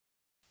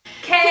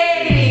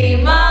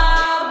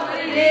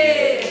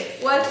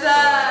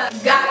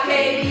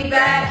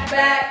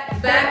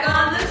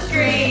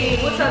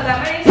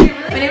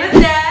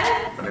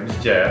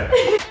Jeff.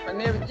 My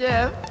name is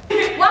Jeff.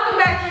 Welcome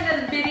back to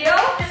another video.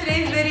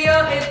 Today's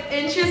video is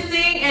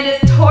interesting and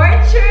it's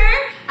torture.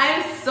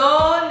 I'm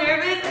so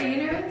nervous. Are you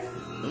nervous?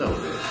 A little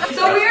bit.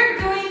 So we are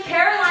doing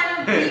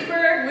Carolina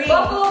Reaper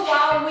Buffalo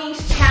Wild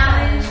Wings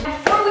Challenge.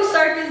 Before we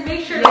start this,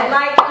 make sure to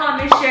like,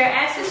 comment, share,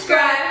 and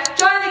subscribe.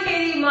 Join the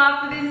KD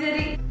Mob for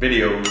this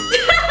Videos.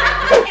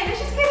 And let's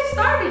just get it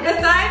started.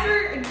 Besides,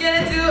 we're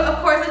gonna do, of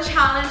course, a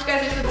challenge,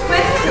 guys. There's a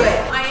twist to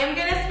it. I am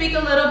gonna speak a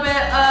little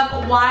bit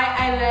of why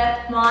I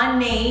left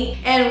Monat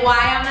and why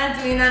I'm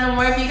not doing that no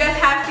more. If you guys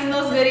have seen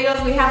those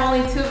videos, we have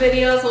only 2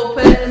 videos. We'll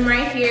put them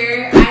right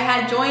here. I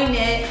had joined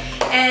it,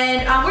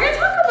 and we're gonna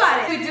talk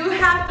about it. We do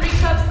have 3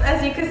 cups,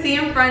 as you can see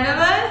in front of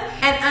us,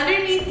 and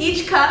underneath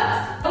each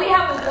cup, we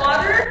have a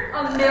water,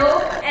 a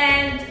milk,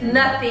 and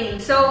nothing.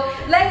 So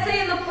let's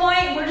say in the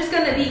point, we're just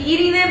gonna be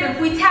eating them. If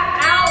we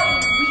tap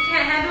out, we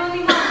can't handle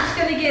anymore. We're just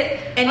gonna get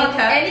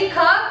any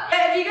cup.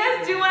 If you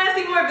guys do want to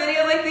see more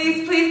videos like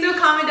these, please do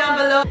comment down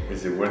below.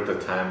 Is it worth the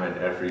time and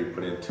effort you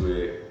put into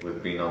it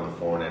with being on the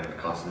phone and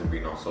constantly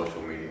being on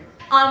social media?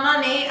 On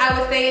Monat, I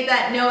would say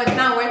that no, it's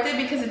not worth it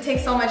because it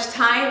takes so much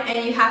time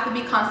and you have to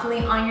be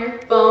constantly on your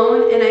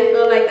phone, and I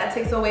feel like that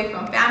takes away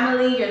from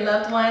family, your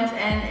loved ones,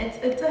 and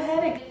it's a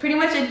headache. Pretty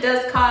much it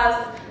does cause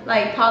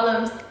like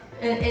problems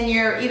in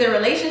your either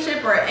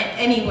relationship or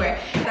anywhere.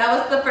 That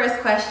was the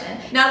first question.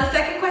 Now the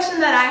second question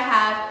that I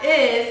have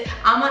is,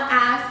 I'm gonna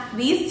ask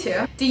these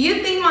 2. Do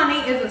you think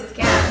Monat is a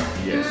scam?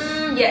 Yes.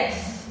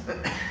 Yes.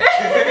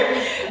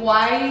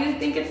 Why do you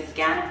think it's a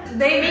scam?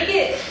 They make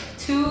it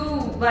too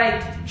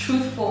like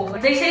truthful.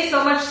 They say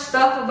so much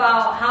stuff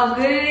about how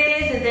good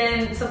it is, and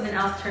then something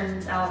else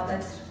turns out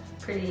that's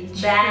pretty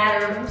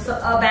bad, or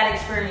a bad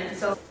experience.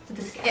 So it's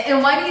a scam.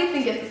 And why do you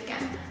think it's a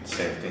scam?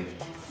 Same thing.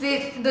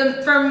 See,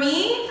 for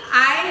me,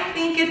 I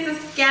think it's a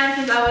scam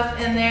since I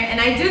was in there, and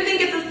I do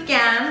think it's a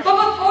scam.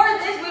 But before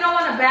this, we don't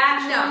want to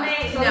bash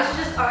Monat, so no. it's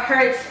just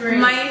her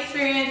experience. My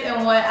experience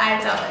and what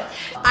I dealt with.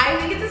 I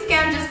think it's a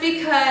scam just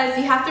because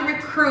you have to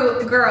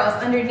recruit girls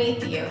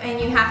underneath you, and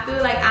you have to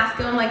like ask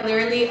them like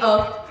literally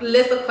a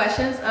list of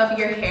questions of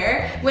your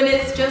hair when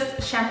it's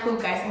just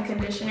shampoo, guys, and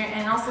conditioner,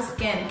 and also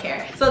skin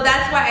care. So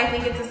that's why I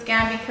think it's a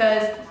scam,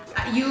 because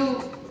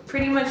you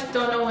pretty much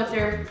don't know what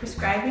they're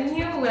prescribing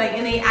you, like,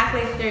 and they act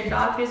like they're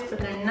doctors, but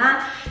they're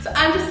not. So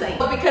I'm just saying,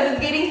 but because it's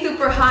getting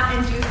super hot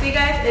and juicy,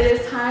 guys, it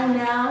is time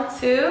now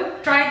to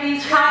try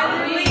these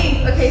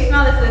wings. Okay,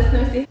 smell this.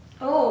 Let me see.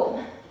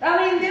 Oh, I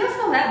mean, they don't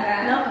smell that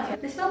bad. No,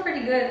 okay. They smell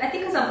pretty good. I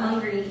think because I'm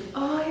hungry.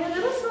 Oh yeah,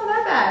 they don't smell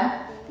that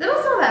bad. They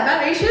don't smell that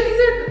bad. Are you sure these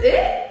are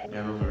it?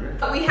 Yeah, those are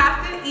it. We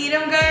have to eat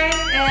them, guys,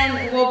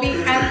 and we'll be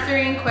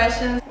answering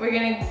questions. We're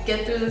gonna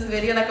get through this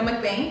video like a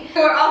mukbang.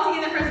 We're all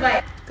taking the first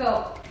bite.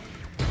 Go.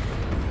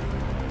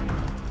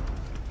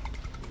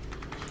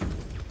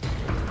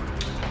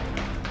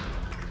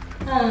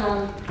 I don't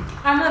know.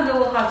 I'm gonna go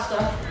with hot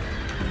stuff.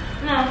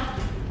 No.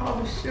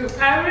 Oh shoot.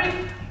 I already.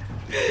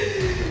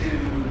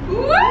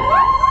 Woo!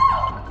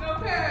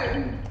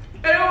 Okay.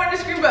 I don't want to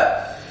scream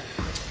up.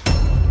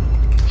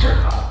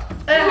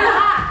 It's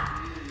hot.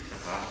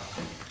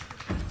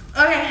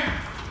 Okay.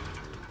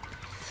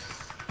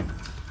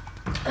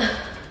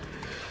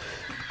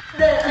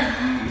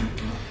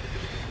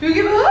 You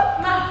give up?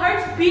 My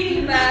heart's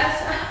beating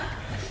fast.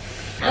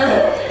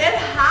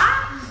 It's hot.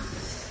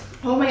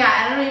 Oh my god,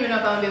 I don't even know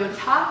if I'm gonna be able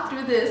to talk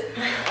through this.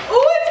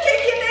 Oh, it's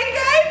kicking in,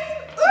 guys.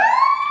 Ooh!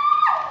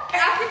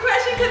 I asked a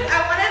question because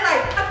I want to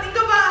like think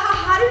about how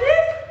hot it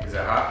is. Is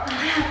that hot?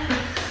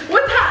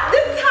 What's hot?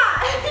 This is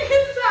hot. This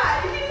is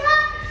hot. You think it's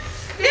hot?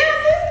 Yeah,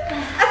 sis.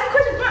 Ask a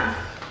question, come on.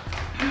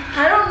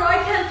 I don't know,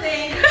 I can't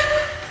think.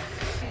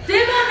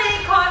 Did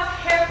Monat cause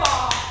hair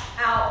fall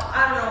out?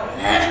 I don't know.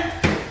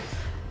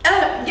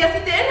 Yes,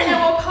 it did, and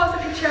we'll post a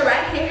picture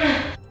right here.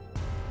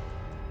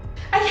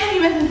 I can't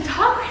even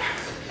talk right now.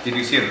 Did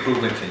you see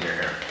improvements in your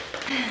hair?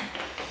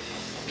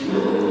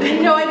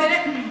 No, I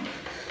didn't.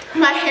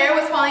 My hair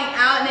was falling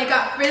out and it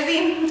got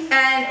frizzy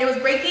and it was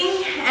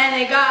breaking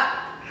and it got...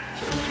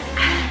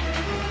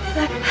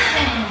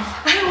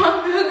 I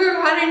want booger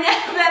water now,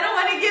 but I don't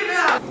want to give it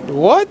up.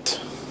 What?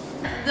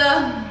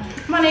 The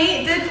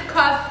Monat did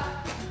cause...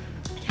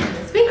 I can't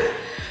even speak.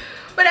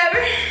 Whatever.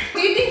 Do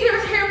you think there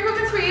was hair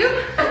improvements for you?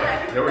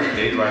 There were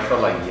days where I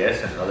felt like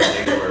yes, and other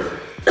days where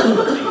I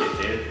think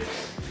it did.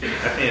 I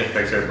think it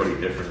affects everybody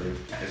differently.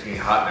 It's getting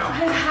hot now.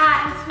 It's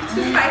hot. It's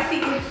too spicy.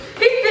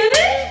 He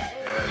finished?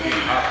 Yeah, it's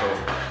getting hot though.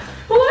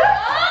 What? Oh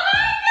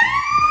my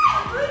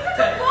god! Look at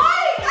the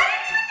bite! I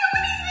didn't even know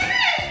when he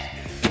finished!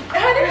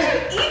 How did you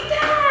eat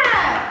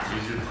that? You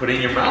just put it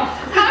in your mouth.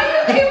 How are you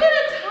able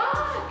to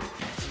talk?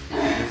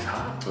 It's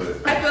hot,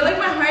 but I feel like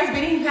my heart's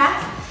beating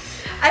fast.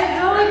 I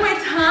feel like my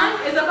tongue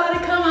is about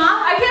to come off.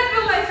 I can't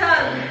feel my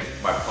tongue.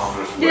 my palms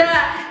are sweating.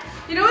 Yeah.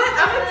 You know what?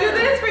 I'm gonna do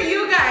this for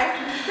you guys.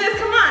 Sis,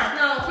 come on.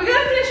 No. We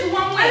gotta finish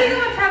one way. I think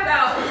I'm gonna tap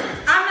out.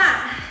 I'm not.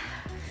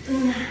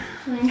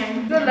 Okay.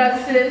 Good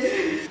luck,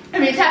 sis.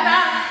 When you tap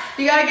out,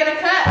 you gotta get a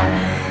cut.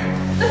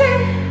 Okay.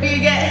 You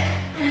get.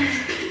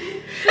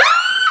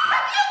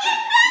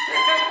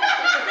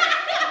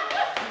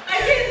 I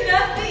get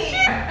nothing.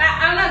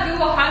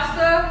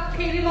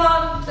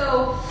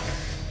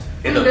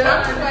 It'll I'm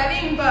talk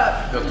sweating,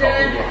 but a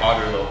little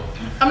hotter though.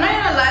 I'm not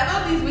gonna lie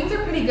though, these wings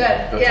are pretty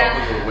good. The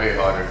tacos are way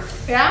hotter.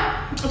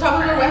 Yeah? The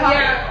tacos are way hotter.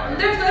 Yeah,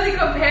 there's nothing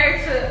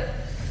compared to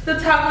the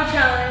taco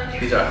challenge.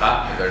 These are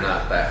hot, but they're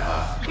not that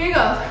hot. Here you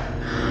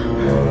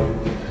go.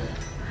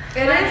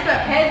 It is, but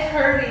Head's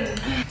hurting.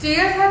 do you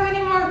guys have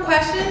any more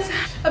questions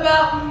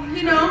about,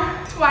 you know,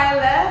 why I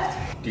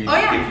left? Do you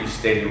think if you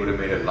stayed, you would have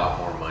made a lot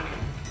more money?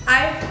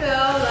 I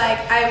feel like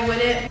I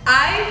wouldn't.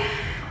 I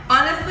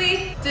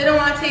honestly didn't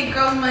want to take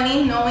girls'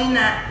 money knowing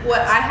that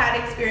what I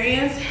had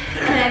experienced,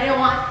 and I didn't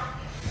want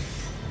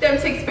them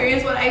to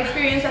experience what I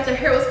experienced after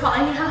hair was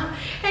falling out.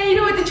 And you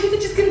know what? The truth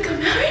is just gonna come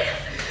out right now.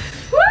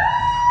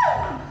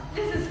 Woo!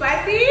 This is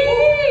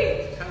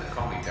spicy. Kind of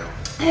calm me down.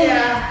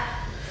 Yeah.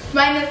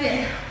 Mine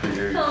isn't.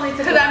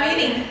 Because I'm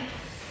eating.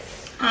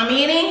 I'm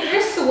eating.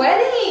 You're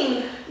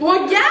sweating.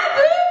 Well, yeah,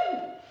 dude.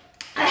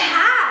 I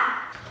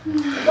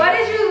had. Why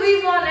did you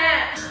leave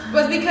Monat?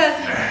 Was because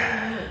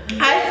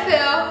I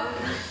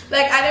feel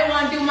like I didn't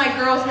want to do my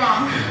girls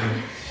wrong.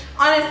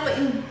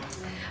 Honestly,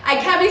 I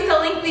can't be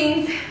selling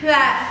things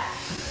that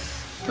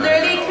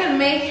literally could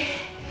make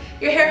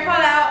your hair fall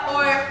out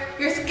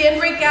or your skin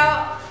break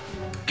out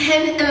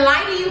and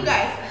lie to you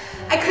guys.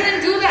 I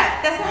couldn't do that.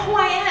 That's not who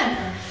I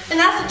am. And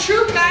that's the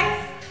truth,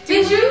 guys.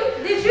 Did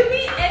you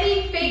meet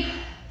any fake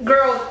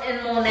girls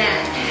in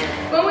Monat?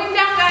 When we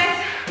down, guys,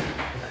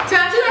 to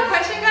answer that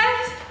question,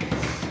 guys,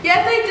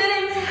 yes, I did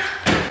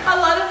meet a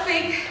lot of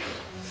fake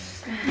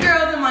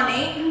girls in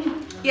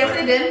Monat. Yes,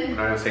 I did. I'm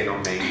not gonna say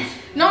no names.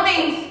 No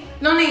names.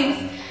 No names.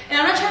 And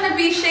I'm not trying to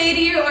be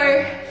shady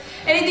or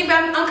anything, but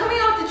I'm coming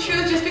out with the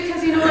truth just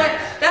because, you know what,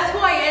 that's who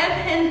I am,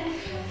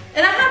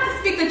 and I have to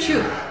speak the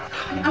truth.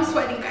 I'm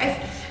sweating, guys,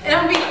 and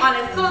I'm being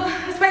honest. So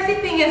the spicy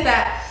thing is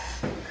that,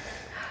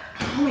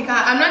 oh my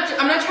god,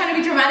 I'm not trying to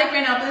be dramatic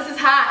right now, but this is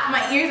hot.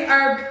 My ears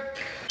are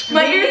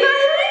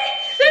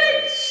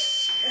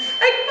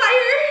like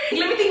fire.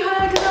 Let me think, hold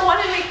on, because I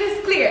want to make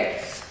this clear.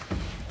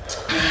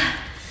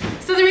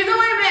 So the reason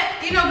why I met,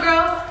 you know,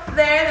 girls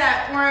there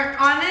that weren't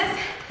honest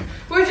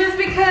were just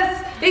because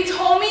they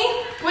told me,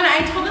 when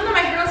I told them that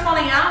my hair was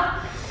falling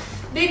out,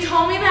 they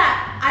told me that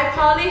I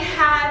probably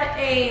had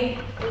a,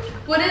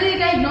 what did they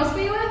diagnose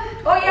me with?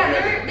 Oh yeah,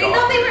 they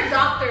thought they were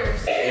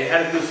doctors. It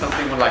had to do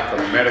something with like the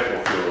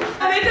medical field.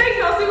 And they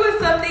diagnosed me with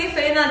something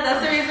saying that that's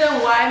the reason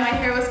why my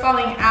hair was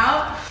falling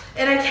out.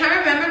 And I can't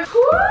remember.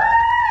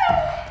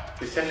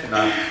 It's actually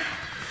not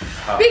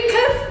hot.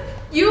 Because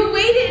you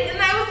waited and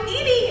I was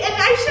eating and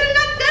I should have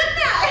not done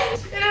that.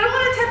 And I don't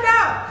want to tap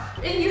out.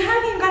 And you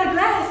haven't even got a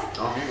glass.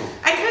 Oh, here you go.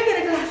 I could get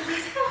a glass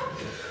myself.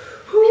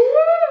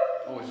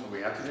 Oh, so we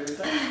have to do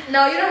that?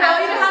 No, you don't have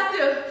to. You don't have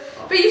to.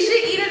 But you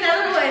should eat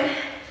another one.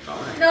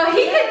 Alright. No,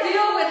 he can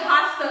deal with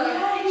hot stuff.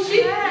 Yeah, you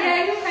She- can.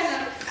 yeah, you kind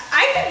of.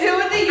 I can deal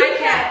with it. You I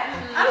can't.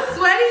 can't. I'm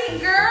sweating,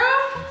 girl.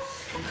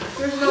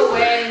 There's no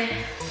way.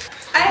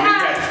 I We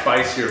have. had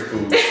spicier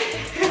food.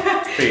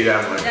 Tell you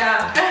that much.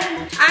 Yeah.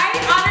 I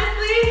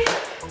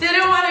honestly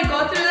didn't want to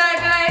go through that,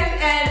 guys,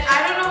 and I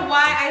don't know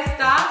why I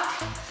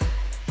stopped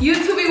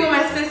YouTubing with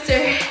my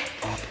sister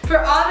for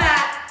all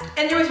that,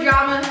 and there was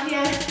drama.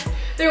 Yes,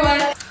 there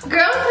was.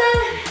 Girls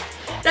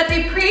said that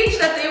they preached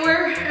that they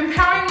were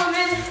empowering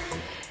women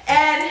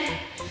and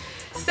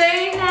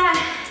saying that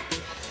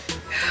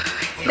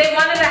They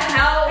wanted to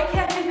help. I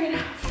can't think right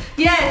now.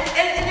 Yes,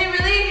 and they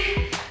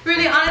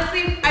really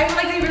honestly, I feel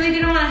like they really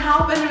didn't want to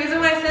help, and the reason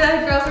why I said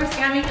that girls were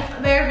scamming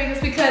there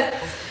is because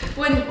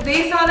when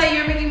they saw that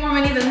you were making more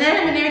money than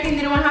them and everything,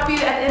 they didn't want to help you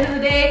at the end of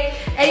the day.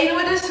 And you know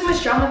what, there's too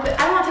much drama, but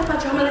I don't want to talk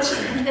about drama, let's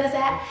just leave it as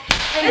that.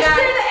 And Let's guys,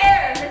 clear the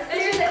air.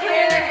 let's just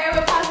clear the air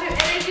with positive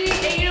energy.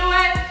 And you know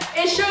what,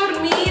 it showed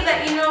me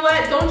that, you know what,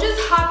 don't just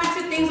hop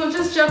into things, don't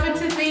just jump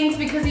into things,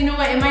 because you know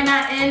what, it might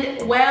not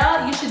end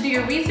well. You should do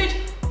your research.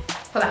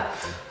 Hold on.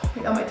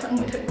 Oh my tongue.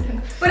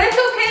 But it's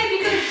okay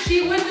because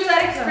she went through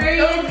that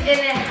experience and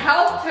it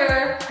helped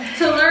her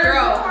to learn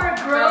more,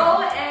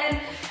 grow, and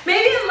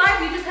maybe in life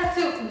you just have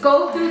to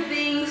go through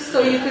things so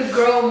you could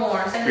grow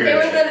more. And it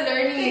was a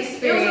learning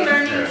experience. It was a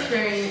learning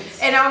experience.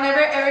 And I'll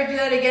never ever do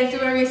that again, do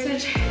my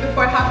research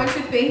before I hop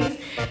into things.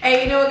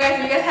 And you know what, guys,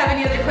 if you guys have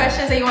any other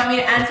questions that you want me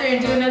to answer and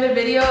do another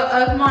video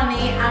of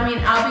Monat, I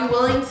mean, I'll be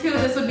willing to.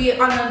 This would be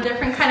on a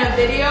different kind of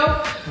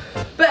video.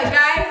 But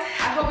guys,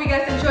 I hope you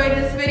guys enjoyed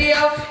this video.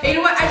 And you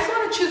know what, I just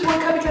want to choose one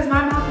cup because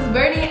my mouth is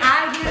burning.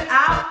 I get it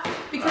out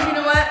because you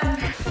know what,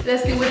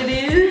 let's see what it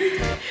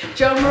is.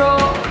 Drum roll.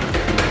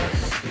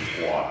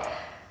 Wow.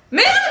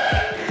 Milk!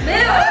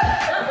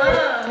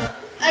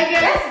 I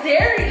guess That's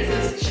dairy.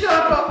 this is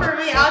choco for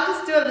me. I'll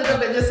just do a little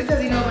bit just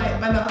because you know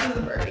my mouth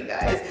is burning,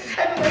 guys.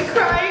 I'm like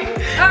crying.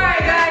 Alright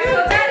guys,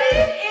 so that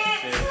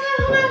is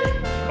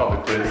it. Call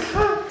it quiz.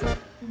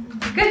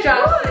 Good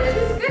job,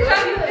 sis. Good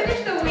job. You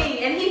finished the wing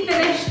and he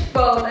finished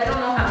both. I don't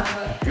know how,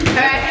 but.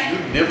 Alright. You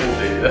nibbled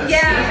it. That's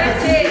Yeah,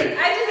 that's it.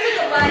 I just took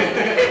a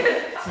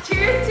bite.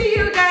 Cheers to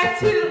you guys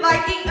to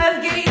liking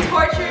us getting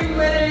tortured,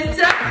 whether it's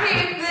duct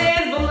tape,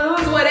 this,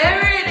 balloons,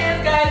 whatever it is,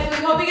 guys.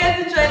 We hope you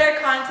guys enjoyed our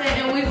content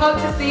and we hope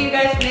to see you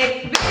guys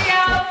next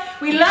video.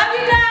 We love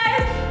you guys.